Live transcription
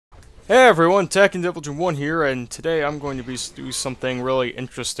Hey everyone, Tech and Devil 1 here, and today I'm going to be do something really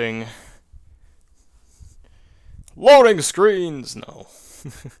interesting. Loading screens! No.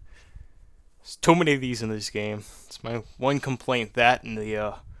 There's too many of these in this game. It's my one complaint, that and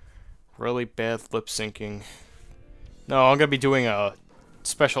the really bad lip syncing. No, I'm gonna be doing a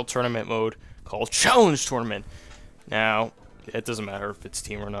special tournament mode called Challenge Tournament. Now, it doesn't matter if it's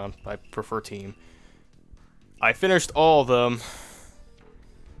team or not, I prefer team. I finished all of them.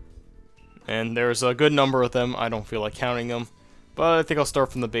 And there's a good number of them. I don't feel like counting them. But I think I'll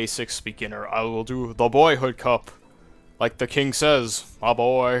start from the basics. Beginner. I will do the Boyhood Cup. Like the king says, my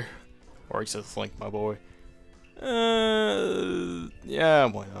boy. Or he says, like, my boy. Yeah,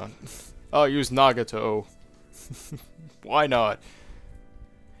 why not? I'll use Nagato. Why not?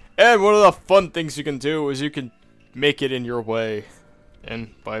 And one of the fun things you can do is you can make it in your way.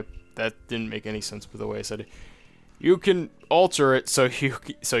 And by that didn't make any sense by the way I said it. You can alter it so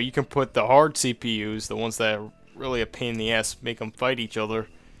you can put the hard CPUs, the ones that are really a pain in the ass, make them fight each other,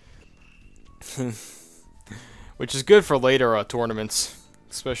 which is good for later tournaments,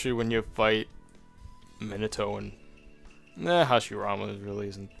 especially when you fight Minato and Hashirama. Really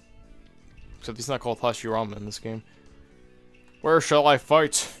isn't, except he's not called Hashirama in this game. Where shall I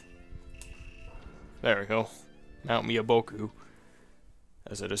fight? There we go, Mount Miyaboku,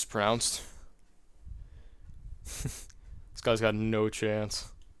 as it is pronounced. This guy's got no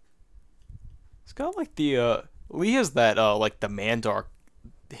chance. He's got like the Lee has that like the Mandark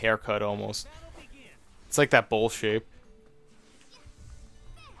haircut almost. It's like that bowl shape.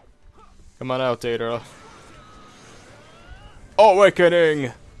 Come on out, Data.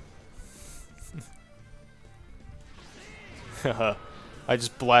 Awakening. I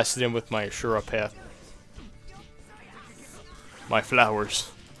just blasted him with my Ashura path. My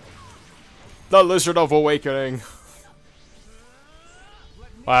flowers. The Lizard of Awakening.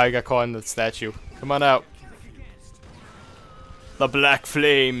 Wow, I got caught in the statue. Come on out. The black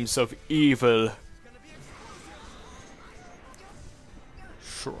flames of evil.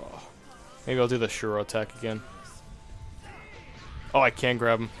 Shura. Maybe I'll do the Shura attack again. Oh, I can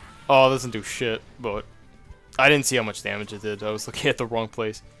grab him. Oh, it doesn't do shit, but I didn't see how much damage it did. I was looking at the wrong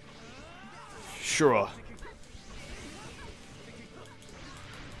place. Shura.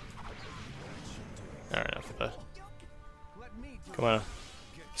 Alright, enough of that. Come on.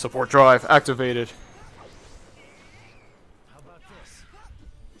 Support drive activated.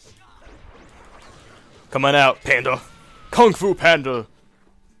 Come on out, Panda. Kung Fu Panda.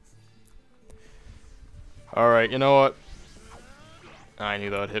 Alright, you know what? I knew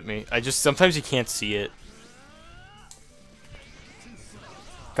that would hit me. Sometimes you can't see it.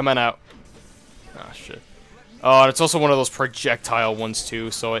 Come on out. Ah, shit. Oh, and it's also one of those projectile ones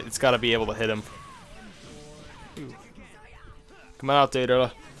too, so it's gotta be able to hit him. Come on out,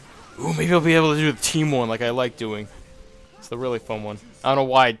 Data. Ooh, maybe I'll be able to do the team one like I like doing. It's the really fun one. I don't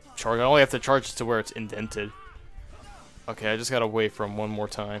know why I charge. I only have to charge it to where it's indented. Okay, I just gotta wait for him one more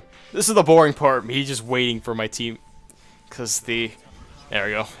time. This is the boring part, me just waiting for my team. Because there we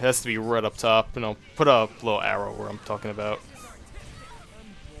go. It has to be right up top. And I'll put a little arrow where I'm talking about.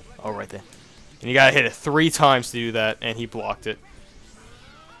 Oh, right there. And you gotta hit it 3 times to do that, and he blocked it.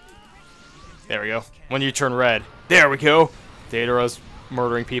 There we go. When you turn red. There we go. Datara's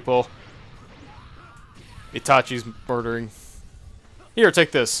murdering people. Itachi's murdering. Here,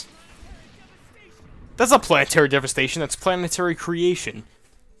 take this. That's not planetary devastation, that's planetary creation.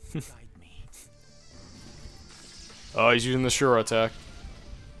 Oh, he's using the Shura attack.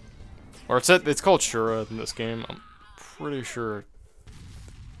 Or it's called Shura in this game. I'm pretty sure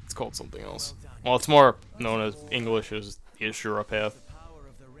it's called something else. Well, it's more known as English as the Shura path.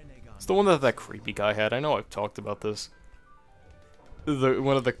 It's the one that creepy guy had. I know I've talked about this.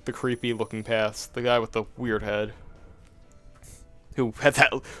 One of the creepy looking paths, the guy with the weird head, who had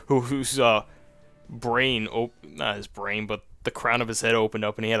that, whose brain, not his brain, but the crown of his head opened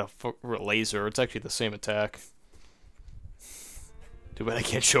up and he had a laser. It's actually the same attack. Too bad I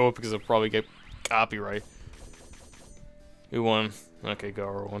can't show it because I'll probably get copyright. Who won? Okay,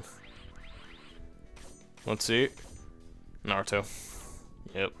 Garo won. Let's see. Naruto.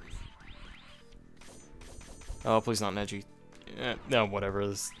 Yep. Oh, please not Neji. No,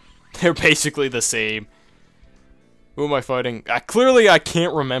 whatever. They're basically the same. Who am I fighting? Clearly, I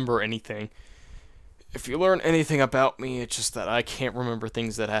can't remember anything. If you learn anything about me, it's just that I can't remember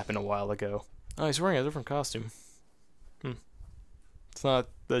things that happened a while ago. Oh, he's wearing a different costume. It's not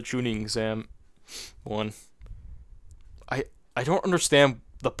the Chunin exam one. I don't understand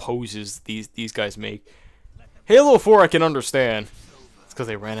the poses these guys make. Halo 4 I can understand. It's because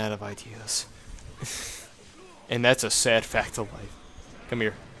they ran out of ideas. And that's a sad fact of life. Come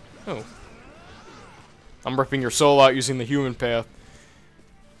here. Oh. I'm ripping your soul out using the human path.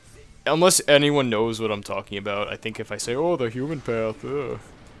 Unless anyone knows what I'm talking about, I think if I say, oh, the human path, ugh.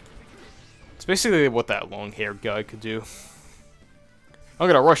 It's basically what that long-haired guy could do. I'm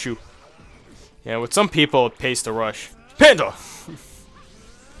gonna rush you. Yeah, with some people, it pays to rush. Panda!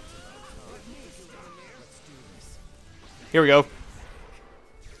 Here we go.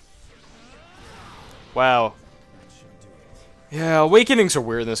 Wow. Yeah, awakenings are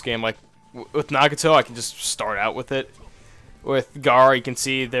weird in this game. Like, with Nagato, I can just start out with it. With Gar, you can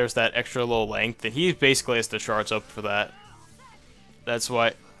see there's that extra little length, and he basically has to charge up for that. That's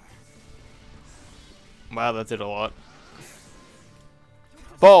why... Wow, that did a lot.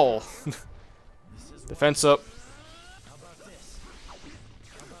 Ball! Defense up.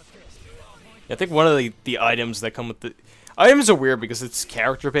 I think one of the items that come with the... Items are weird because it's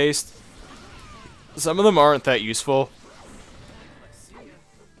character-based. Some of them aren't that useful.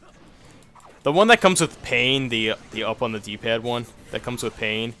 The one that comes with pain, the up on the D-pad one, that comes with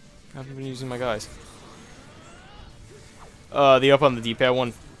pain. I haven't been using my guys. The up on the D-pad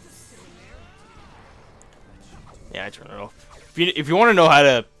one. Yeah, I turn it off. If you want to know how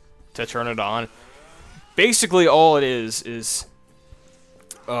to turn it on, basically all it is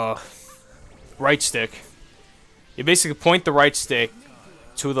right stick. You basically point the right stick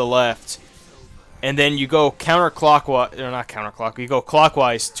to the left, and then you go counterclockwise, or not counterclockwise, you go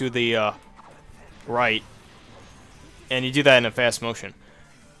clockwise to the right, and you do that in a fast motion.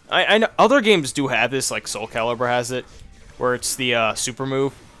 I know other games do have this, like Soul Calibur has it, where it's the super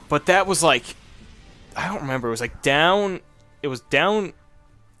move, but that was like, I don't remember, it was like down, it was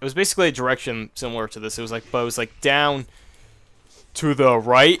basically a direction similar to this, but it was like down to the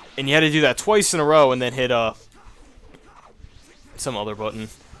right, and you had to do that twice in a row, and then hit some other button.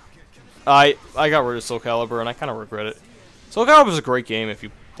 I got rid of Soul Calibur, and I kind of regret it. Soul Calibur is a great game if you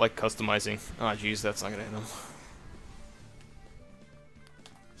like customizing. Oh, jeez, that's not gonna hit him.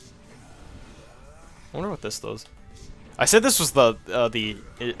 I wonder what this does. I said this was the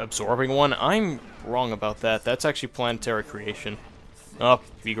absorbing one. I'm wrong about that. That's actually planetary creation. Oh,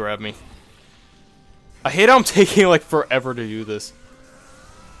 he grabbed me. I hate how I'm taking like forever to do this.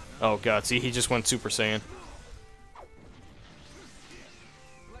 Oh god, see, he just went Super Saiyan.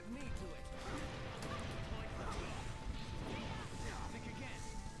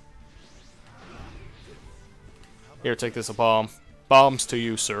 Here, take this a bomb. Bombs to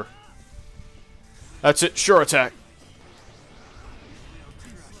you, sir. That's it, sure attack.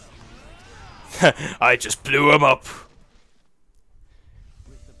 I just blew him up.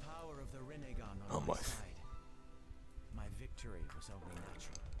 With the power of the Rinnegan on my side, my victory was only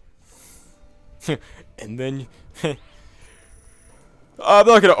natural. And then I'm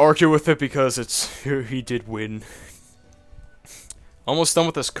not gonna argue with it because he did win. Almost done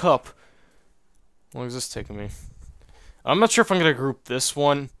with this cup. How long is this taking me? I'm not sure if I'm gonna group this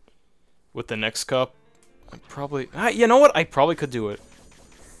one with the next cup. I probably, you know what? I probably could do it.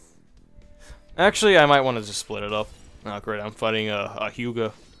 Actually, I might want to just split it up. Oh, great! I'm fighting a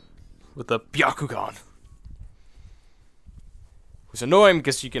Hyuga with the Byakugan. It's annoying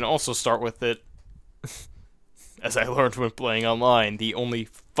because you can also start with it. As I learned when playing online, the only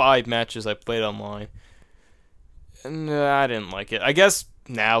 5 matches I played online, and I didn't like it. I guess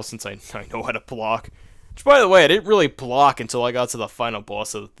now, since I know how to block. Which, by the way, I didn't really block until I got to the final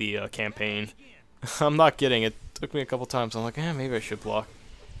boss of the campaign. I'm not kidding, it took me a couple times. I'm like, maybe I should block.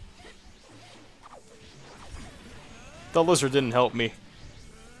 The lizard didn't help me.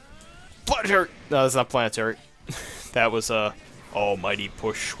 Planetary! No, that's not planetary. That was almighty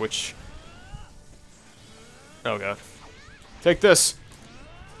push, which... Oh god. Take this!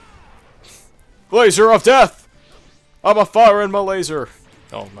 Laser of death! I'm a fire in my laser!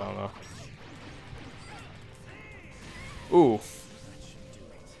 Oh, no. Ooh.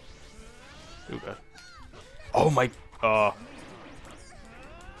 Ooh, god. Oh my...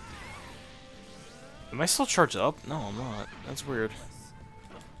 Am I still charged up? No, I'm not. That's weird.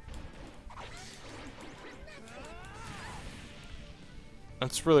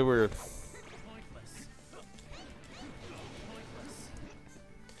 That's really weird.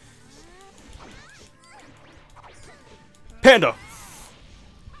 Panda!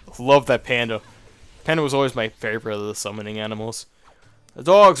 Love that panda. Panda was always my favorite of the summoning animals. The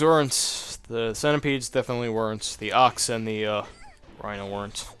dogs weren't. The centipedes definitely weren't. The ox and the rhino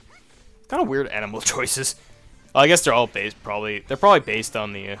weren't. Kind of weird animal choices. Well, I guess they're all based they're probably based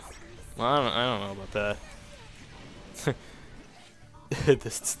on the well, I don't know about that.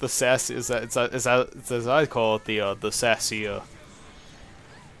 It's the sassy it's as I call it, the sassy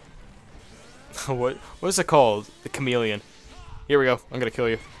what is it called? The chameleon. Here we go. I'm gonna kill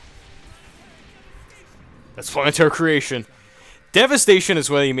you. That's planetary creation. Devastation is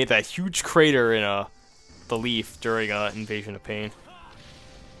when he made that huge crater in the leaf during Invasion of Pain.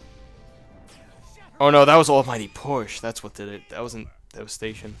 Oh no, that was Almighty Push. That's what did it. That wasn't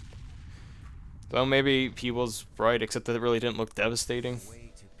Devastation. Well, maybe he was right, except that it really didn't look devastating.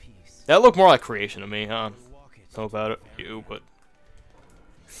 That looked more like creation to me, huh? Know about it, you, but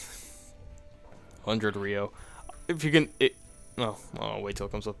 100 Rio. If you can, no, I'll wait till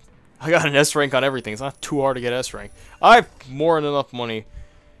it comes up. I got an S rank on everything. It's not too hard to get S rank. I have more than enough money.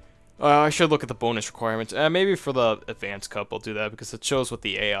 I should look at the bonus requirements. Maybe for the Advanced Cup, I'll do that because it shows what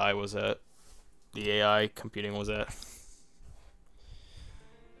the AI was at. The AI computing was at.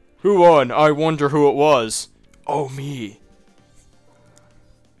 Who won? I wonder who it was. Oh, me.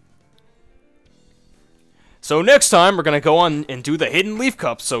 So next time, we're going to go on and do the Hidden Leaf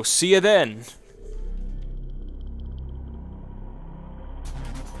Cup, so see you then.